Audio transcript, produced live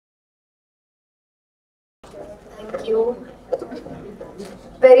Thank you.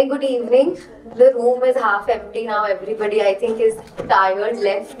 Very good evening. The room is half empty now. Everybody, I think, is tired,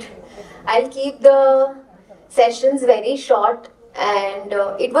 left. I'll keep the sessions very short. And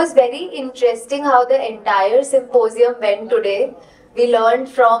it was very interesting how the entire symposium went today. We learned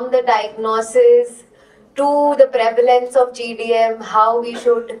from the diagnosis to the prevalence of GDM, how we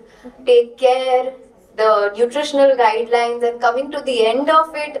should take care, the nutritional guidelines, and coming to the end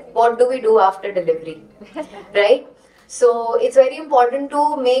of it, what do we do after delivery, right? So it's very important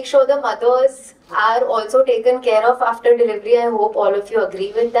to make sure the mothers are also taken care of after delivery. I hope all of you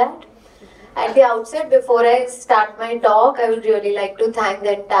agree with that. At the outset, before I start my talk, I would really like to thank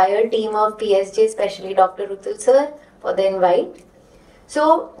the entire team of PSJ, especially Dr. Rutul sir, for the invite.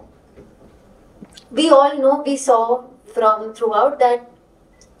 So, we all know, we saw from throughout that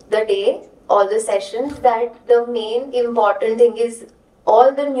the day, all the sessions, that the main important thing is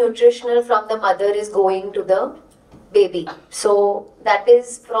all the nutritional from the mother is going to the baby. So that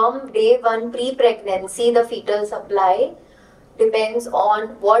is from day one pre-pregnancy, the fetal supply depends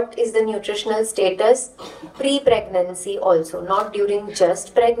on what is the nutritional status pre-pregnancy also, not during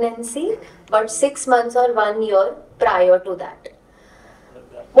just pregnancy, but 6 months or 1 year prior to that.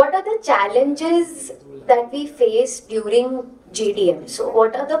 What are the challenges that we face during GDM? So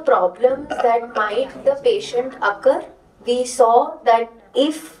what are the problems that might the patient occur? We saw that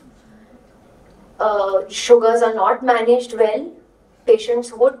if sugars are not managed well,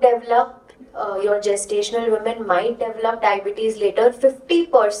 patients would develop, your gestational women might develop diabetes later.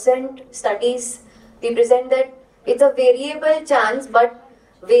 50% studies represent that it's a variable chance, but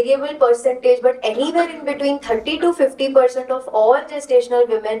variable percentage, but anywhere in between 30 to 50% of all gestational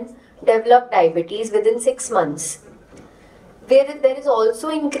women develop diabetes within 6 months. There is also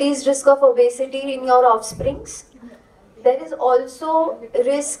increased risk of obesity in your offsprings. There is also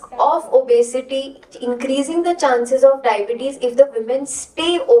risk of obesity, increasing the chances of diabetes if the women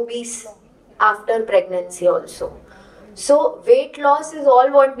stay obese after pregnancy also. So weight loss is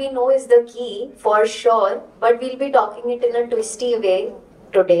all what we know is the key for sure, but we'll be talking it in a twisty way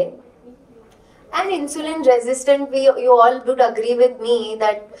today. And insulin resistant, you all would agree with me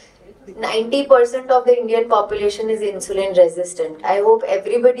that 90% of the Indian population is insulin resistant. I hope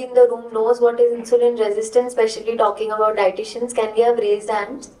everybody in the room knows what is insulin resistant, especially talking about dietitians. Can we have raised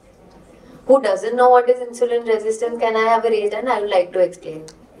hands? Who doesn't know what is insulin resistance? Can I have a raised hand? I would like to explain.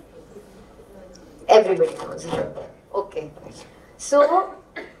 Everybody knows. Okay. So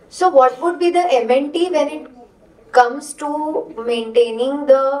what would be the MNT when it comes to maintaining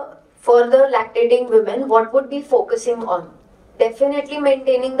for the lactating women? What would be focusing on? Definitely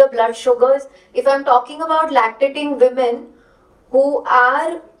maintaining the blood sugars. If I'm talking about lactating women who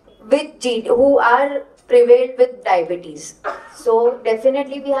are prevailed with diabetes, so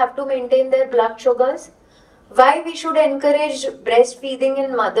definitely we have to maintain their blood sugars. Why we should encourage breastfeeding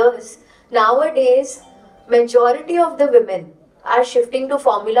in mothers? Nowadays, majority of the women are shifting to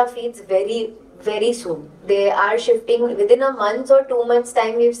formula feeds very, very soon. They are shifting within a month or 2 months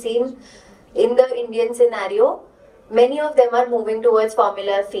time. We've seen in the Indian scenario, many of them are moving towards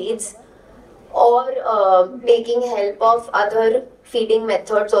formula feeds or taking help of other feeding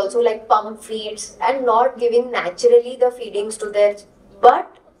methods also, like pump feeds, and not giving naturally the feedings to their,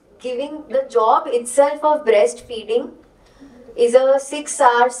 but giving the job itself of breastfeeding is a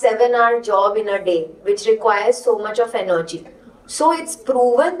 6-hour, 7-hour job in a day, which requires so much of energy. So it's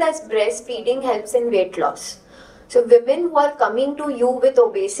proven that breastfeeding helps in weight loss. So women who are coming to you with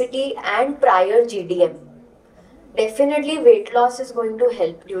obesity and prior GDM, definitely weight loss is going to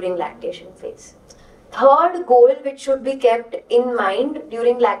help during lactation phase. Third goal which should be kept in mind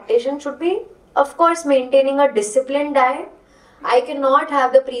during lactation should be, of course, maintaining a disciplined diet. I cannot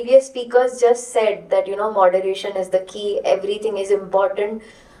have the previous speakers just said that, moderation is the key, everything is important.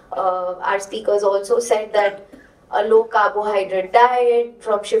 Our speakers also said that a low carbohydrate diet,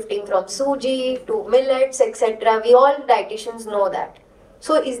 from shifting from suji to millets, etc. We all dietitians know that.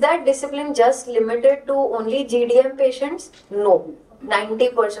 So is that discipline just limited to only GDM patients? No,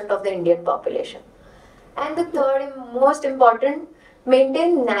 90% of the Indian population. And the third and most important,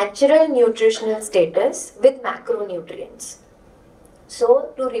 maintain natural nutritional status with macronutrients.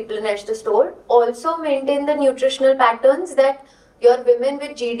 So to replenish the store, also maintain the nutritional patterns that your women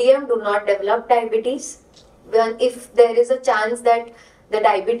with GDM do not develop diabetes. When if there is a chance that the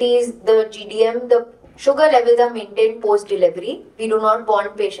diabetes, the GDM, the sugar levels are maintained post-delivery, we do not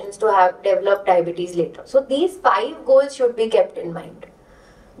want patients to have developed diabetes later. So these 5 goals should be kept in mind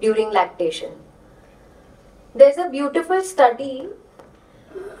during lactation. There's a beautiful study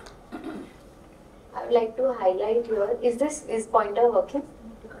I would like to highlight here. Is pointer working?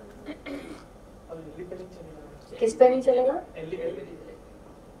 किस पे नहीं चलेगा?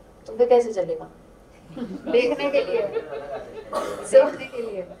 तो फिर कैसे चलेगा? देखने के लिए. देखने के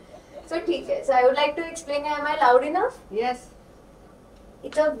लिए. So ठीक है. So I would like to explain. Am I loud enough? Yes.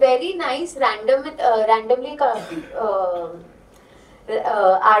 It's a very nice randomly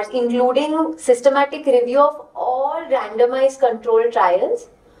including systematic review of all randomized controlled trials,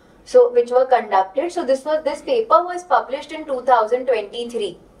 so which were conducted. So this paper was published in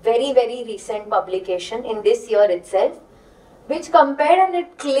 2023, very recent publication in this year itself, which compared, and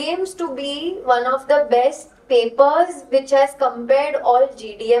it claims to be one of the best papers which has compared all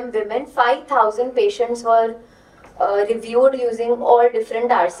GDM women. 5,000 patients were reviewed using all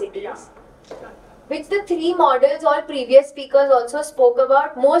different RCTs, which the three models all previous speakers also spoke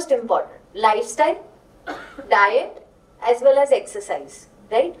about. Most important: lifestyle, diet, as well as exercise,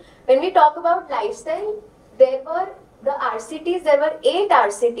 right? When we talk about lifestyle, there were 8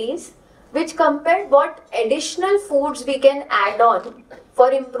 RCTs which compared what additional foods we can add on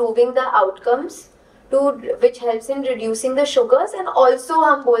for improving the outcomes, which helps in reducing the sugars, and also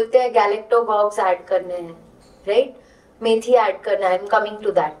हम बोलते हैं galactogogues add करने हैं, right? Methi add करना है. I'm coming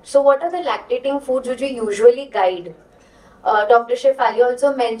to that. So what are the lactating foods which we usually guide? Dr. Shefali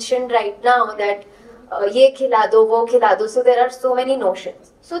also mentioned right now that ये खिला दो, वो खिला दो. So there are so many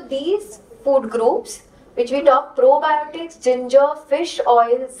notions. So these food groups which we talk, probiotics, ginger, fish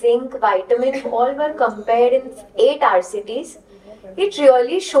oil, zinc, vitamin, all were compared in 8 RCTs. It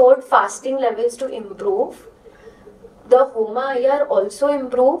really showed fasting levels to improve. The HOMA-IR also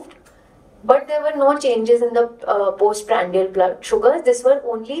improved, but there were no changes in the postprandial blood sugars. This were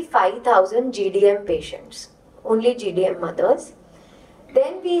only 5,000 GDM patients, only GDM mothers.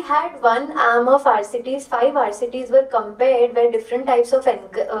 Then we had one arm of RCTs, 5 RCTs were compared, where different types of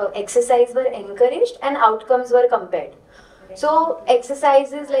exercise were encouraged and outcomes were compared. So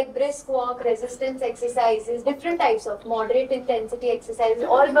exercises like brisk walk, resistance exercises, different types of moderate intensity exercises,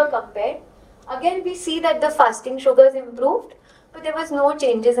 all were compared. Again, we see that the fasting sugars improved, but there was no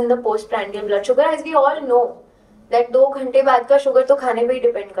changes in the postprandial blood sugar. As we all know that 2 घंटे बाद का sugar तो खाने पे ही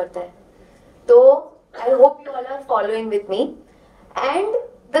depend करता है. तो I hope you all are following with me. And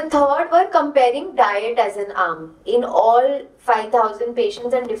the third were comparing diet as an arm. In all 5,000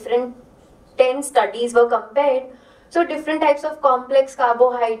 patients and different 10 studies were compared. So different types of complex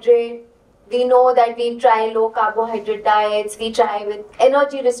carbohydrate. We know that we try low carbohydrate diets, we try with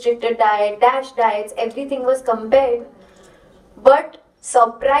energy restricted diet, DASH diets, everything was compared. But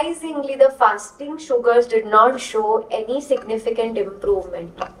surprisingly, the fasting sugars did not show any significant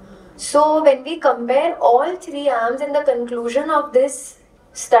improvement. So when we compare all 3 arms, and the conclusion of this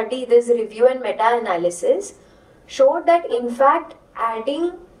study, this review and meta-analysis showed that in fact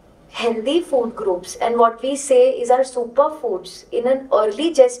adding healthy food groups and what we say is our superfoods in an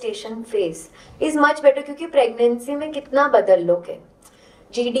early gestation phase is much better, क्योंकि pregnancy में कितना बदल लोगे,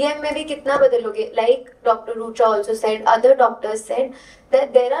 GDM में भी कितना बदलोगे. Like Dr. Rucha also said, other doctors said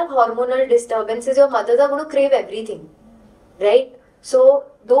that there are hormonal disturbances. Your mothers are going to crave everything, right? So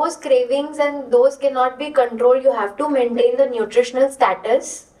those cravings and those cannot be controlled. You have to maintain the nutritional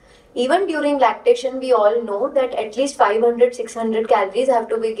status. Even during lactation, we all know that at least 500-600 calories have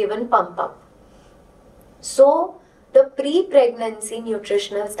to be given pump up. So the pre-pregnancy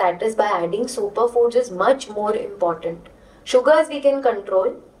nutritional status by adding superfoods is much more important. Sugars we can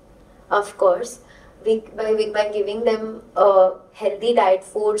control, of course, by giving them healthy diet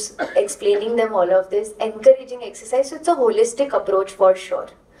foods, explaining them all of this, encouraging exercise. So it's a holistic approach for sure.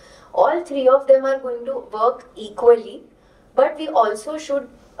 All 3 of them are going to work equally, but we also should,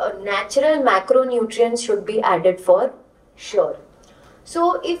 natural macronutrients should be added for sure.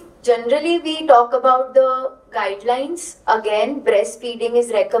 So if generally we talk about the guidelines, again breastfeeding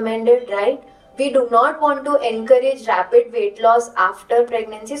is recommended, right? We do not want to encourage rapid weight loss after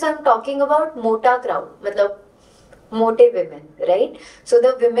pregnancy. So I'm talking about mota crowd, matlab mote women, right? So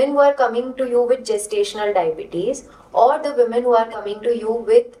the women who are coming to you with gestational diabetes, or the women who are coming to you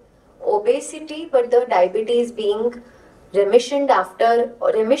with obesity, but the diabetes being remissioned after,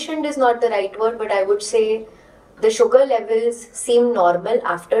 or remissioned is not the right word, but I would say the sugar levels seem normal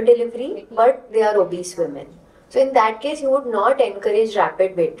after delivery, but they are obese women. So in that case, you would not encourage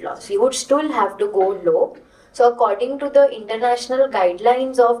rapid weight loss. You would still have to go low. So according to the international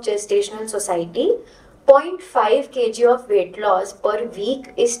guidelines of Gestational Society, 0.5 kg of weight loss per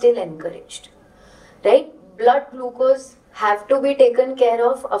week is still encouraged, right? Blood glucose have to be taken care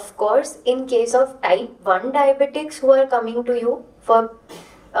of course. In case of type 1 diabetics who are coming to you for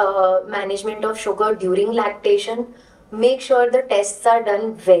management of sugar during lactation, make sure the tests are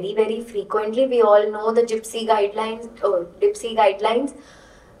done very frequently. We all know the GIPSY guidelines.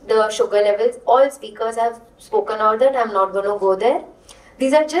 the sugar levels. All speakers have spoken about that. I'm not going to go there.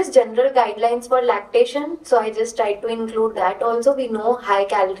 These are just general guidelines for lactation, so I just tried to include that also. We know high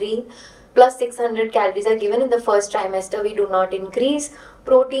calorie plus 600 calories are given in the first trimester. We do not increase.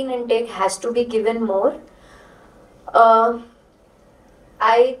 Protein intake has to be given more.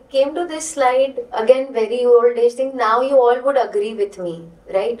 I came to this slide, again very old age thing. Now you all would agree with me,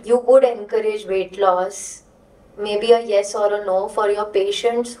 right? You would encourage weight loss, maybe a yes or a no for your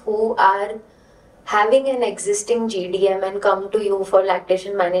patients who are having an existing GDM and come to you for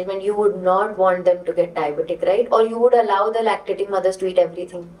lactation management. You would not want them to get diabetic, right? Or you would allow the lactating mothers to eat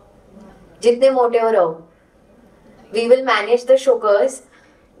everything. Jitne mote ho raho. We will manage the sugars.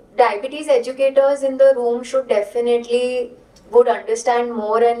 Diabetes educators in the room should definitely would understand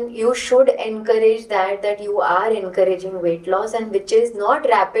more, and you should encourage that you are encouraging weight loss, and which is not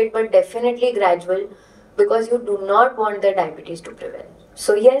rapid but definitely gradual, because you do not want the diabetes to prevail.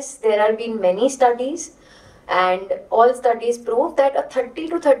 So yes, there have been many studies, and all studies prove that a 30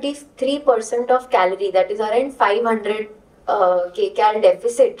 to 33% of calorie, that is around 500 kcal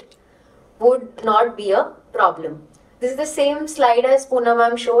deficit, would not be a problem. This is the same slide as Poonam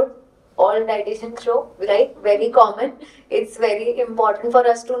ma'am showed. All dietitians show, right? Very common. It's very important for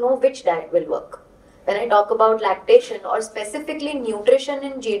us to know which diet will work. When I talk about lactation or specifically nutrition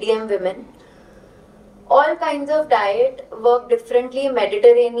in GDM women, all kinds of diet work differently,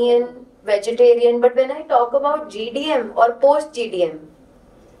 Mediterranean, vegetarian, but when I talk about GDM or post-GDM,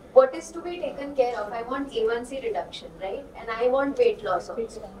 what is to be taken care of? I want A1C reduction, right? And I want weight loss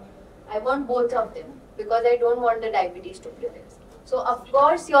also. I want both of them because I don't want the diabetes to prevail. So of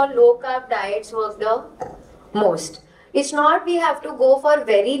course your low carb diets work the most. It's not we have to go for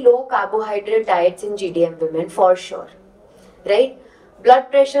very low carbohydrate diets in GDM women for sure, right?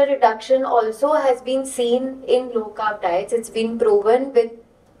 Blood pressure reduction also has been seen in low carb diets. It's been proven with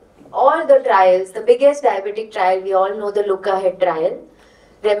all the trials. The biggest diabetic trial, we all know, the look ahead trial.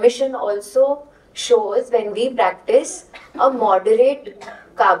 Remission also shows when we practice a moderate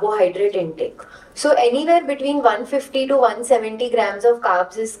carbohydrate intake. So anywhere between 150 to 170 grams of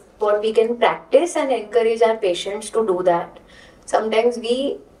carbs is what we can practice, and encourage our patients to do that. Sometimes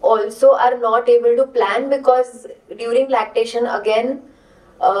we also are not able to plan because during lactation again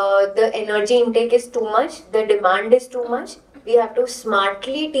the energy intake is too much, the demand is too much. We have to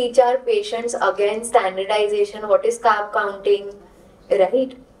smartly teach our patients again standardization, what is carb counting,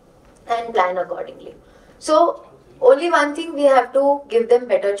 right? And plan accordingly. So only one thing, we have to give them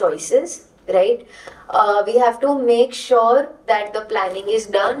better choices, right? We have to make sure that the planning is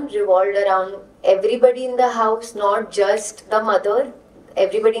done, revolved around everybody in the house, not just the mother.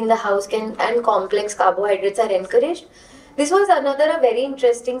 Everybody in the house can, and complex carbohydrates are encouraged. This was another a very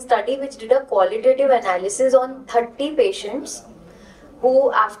interesting study which did a qualitative analysis on 30 patients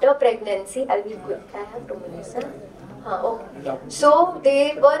who after pregnancy, I'll be quick, I have 2 minutes, huh? Okay. So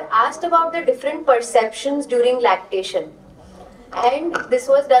they were asked about the different perceptions during lactation, and this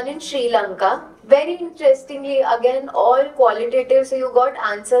was done in Sri Lanka. Very interestingly, again all qualitative, so you got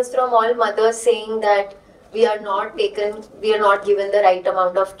answers from all mothers saying that we are not given the right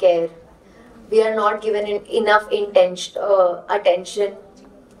amount of care, we are not given enough attention.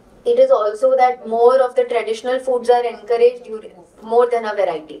 It is also that more of the traditional foods are encouraged more than a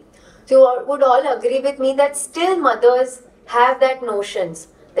variety. So you would all agree with me that still mothers have that notions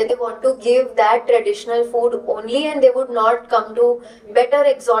that they want to give that traditional food only, and they would not come to better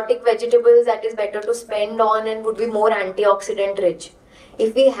exotic vegetables that is better to spend on and would be more antioxidant rich.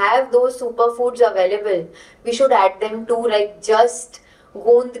 If we have those superfoods available, we should add them too, like just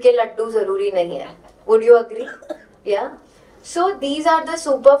goond ke laddu zaruri nahi hai. Would you agree? Yeah. So these are the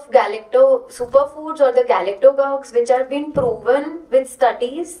superfoods or the galactogogues which have been proven with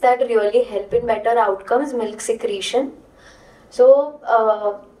studies that really help in better outcomes, milk secretion. So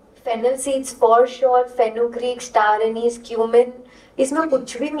fennel seeds for sure, fenugreek, star anise, cumin, इसमें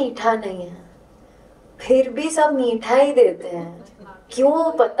कुछ भी मीठा नहीं है, फिर भी सब मीठा ही देते हैं,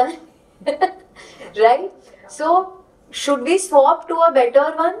 क्यों पता नहीं, right? So should we swap to a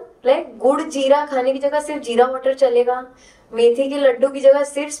better one? Like गुड़ जीरा खाने की जगह सिर्फ जीरा वाटर चलेगा, मेथी के लड्डू की जगह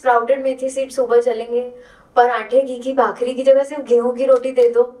सिर्फ स्प्राउटेड मेथी सीड सुबह चलेंगे, पराठे घी की भाखरी की जगह सिर्फ गेहूं की रोटी दे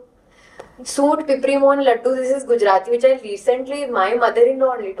दो. Soot, pipri mohan laddu, this is Gujarati, which I recently, my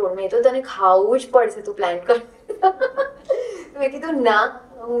mother-in-law only told me, तो तने खाओ ज पड़ से तू प्लान कर. मैं की तो ना,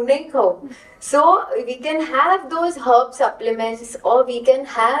 हूँ नहीं खाओ. So we can have those herb supplements, or we can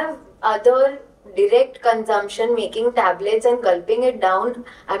have other direct consumption, making tablets and gulping it down.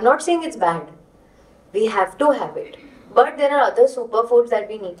 I'm not saying it's bad. We have to have it. But there are other superfoods that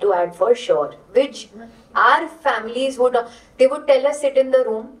we need to add for sure, which Our families would, they would tell us sit in the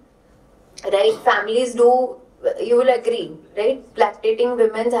room, right? Families do, you will agree, right? Lactating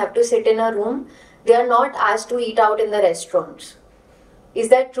women have to sit in a room. They are not asked to eat out in the restaurants. Is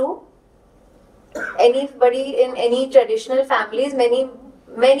that true? Anybody in any traditional families,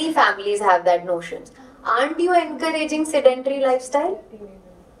 many families have that notion. Aren't you encouraging sedentary lifestyle?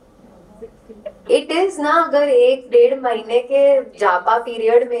 It is ना, अगर 1-1.5 के जापा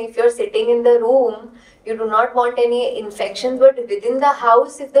period में, if you're sitting in the room, you do not want any infections, but within the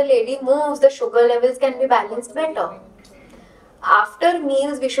house, if the lady moves, the sugar levels can be balanced better. After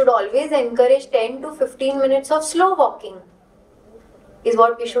meals, we should always encourage 10 to 15 minutes of slow walking, is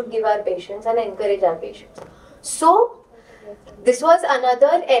what we should give our patients and encourage our patients. So, this was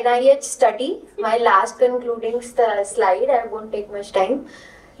another NIH study, my last concluding slide, I won't take much time,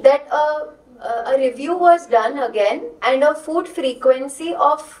 that a review was done again, and a food frequency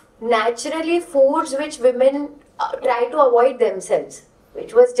of naturally foods which women try to avoid themselves,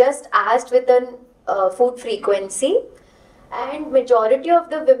 which was just asked with a food frequency, and majority of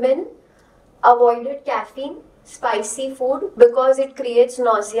the women avoided caffeine, spicy food, because it creates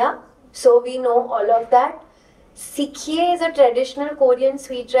nausea. So we know all of that. Sikye is a traditional Korean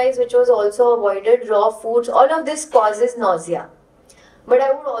sweet rice which was also avoided, raw foods, all of this causes nausea. But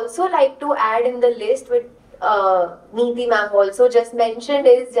I would also like to add in the list, which Neeti ma'am also just mentioned,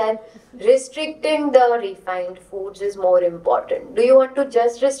 is that restricting the refined foods is more important. Do you want to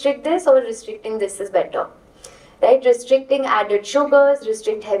just restrict this, or restricting this is better? Right? Restricting added sugars,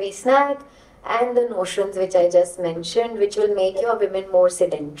 restrict heavy snack, and the notions which I just mentioned, which will make your women more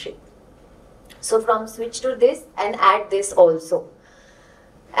sedentary. So from switch to this and add this also.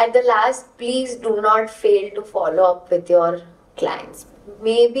 At the last, please do not fail to follow up with your clients.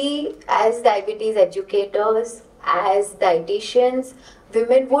 Maybe as diabetes educators, as dietitians,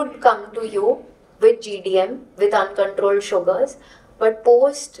 women would come to you with GDM, with uncontrolled sugars, but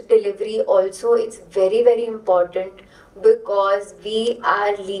post delivery also it's very, very important, because we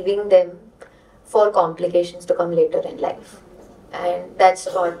are leaving them for complications to come later in life, and that's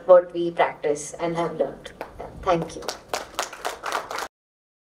not what we practice and have learned. Thank you.